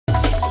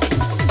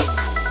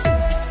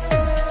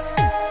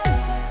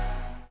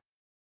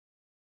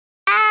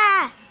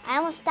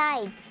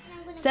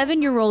inside.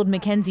 7-year-old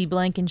Mackenzie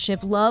Blankenship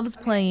loves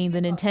playing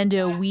the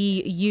Nintendo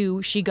Wii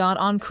U she got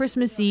on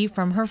Christmas Eve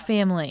from her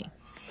family.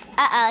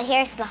 Uh-oh,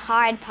 here's the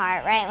hard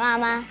part, right,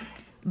 Mama?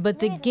 But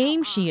the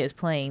game she is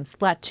playing,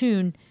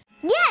 Splatoon,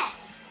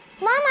 Yes!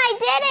 Mama, I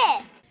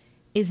did it!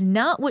 is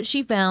not what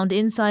she found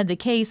inside the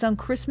case on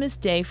Christmas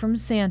Day from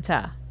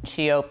Santa.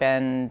 She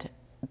opened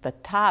the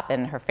top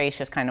and her face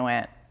just kind of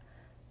went,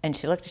 and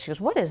she looked, she goes,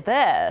 "What is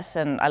this?"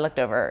 And I looked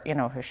over,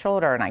 her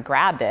shoulder, and I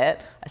grabbed it.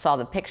 I saw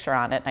the picture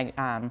on it,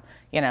 and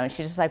and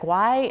she's just like,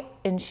 "Why?"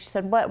 And she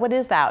said, "What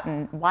is that?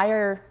 And why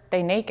are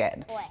they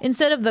naked?"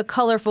 Instead of the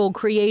colorful,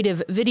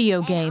 creative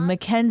video game,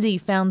 Mackenzie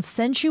found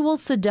Sensual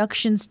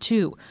Seductions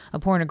 2, a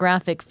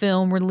pornographic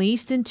film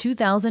released in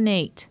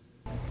 2008.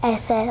 I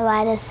said,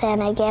 why does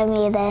Santa give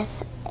me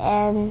this?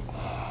 And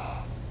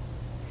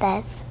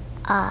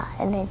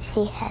and then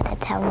she had to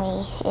tell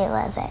me it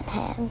wasn't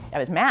him. I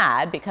was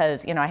mad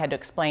because, I had to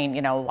explain,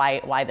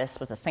 why this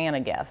was a Santa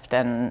gift.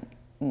 And,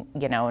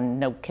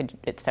 no kid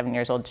at 7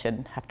 years old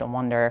should have to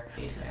wonder.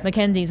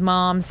 Mackenzie's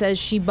mom says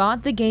she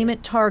bought the game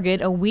at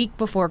Target a week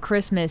before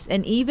Christmas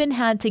and even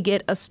had to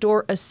get a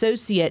store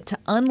associate to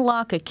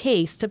unlock a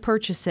case to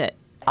purchase it.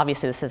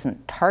 Obviously, this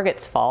isn't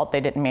Target's fault. They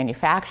didn't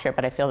manufacture it,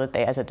 but I feel that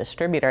as a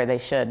distributor, they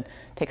should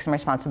take some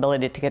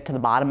responsibility to get to the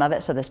bottom of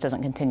it so this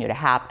doesn't continue to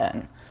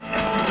happen.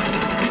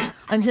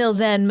 Until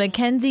then,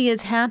 Mackenzie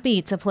is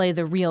happy to play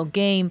the real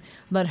game,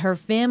 but her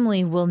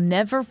family will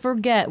never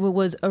forget what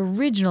was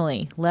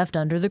originally left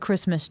under the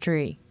Christmas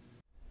tree.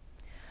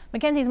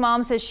 Mackenzie's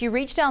mom says she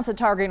reached out to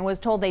Target and was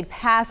told they'd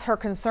pass her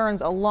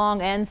concerns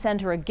along and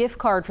send her a gift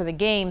card for the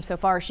game. So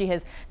far, she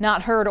has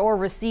not heard or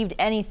received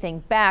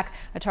anything back.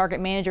 A Target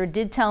manager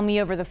did tell me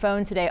over the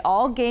phone today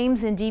all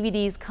games and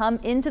DVDs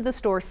come into the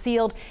store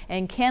sealed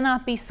and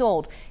cannot be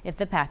sold if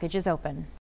the package is open.